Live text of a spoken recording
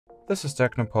This is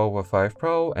TECNO Pova 5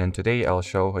 Pro, and today I'll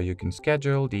show how you can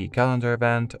schedule the calendar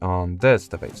event on this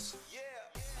device.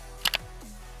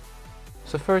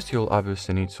 So first you'll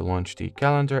obviously need to launch the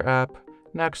calendar app.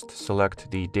 Next,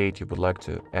 select the date you would like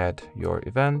to add your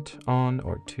event on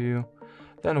or to.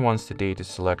 Then once the date is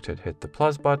selected, hit the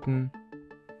plus button.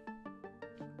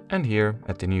 And here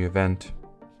at the new event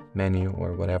menu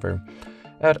or whatever,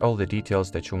 add all the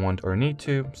details that you want or need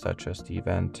to, such as the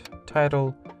event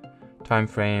title,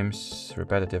 timeframes,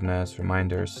 repetitiveness,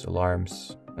 reminders,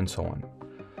 alarms, and so on.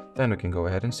 Then we can go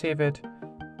ahead and save it,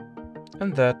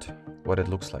 and that's what it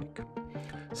looks like.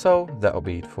 So that'll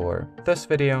be it for this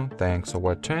video. Thanks for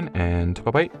watching, and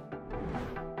bye-bye.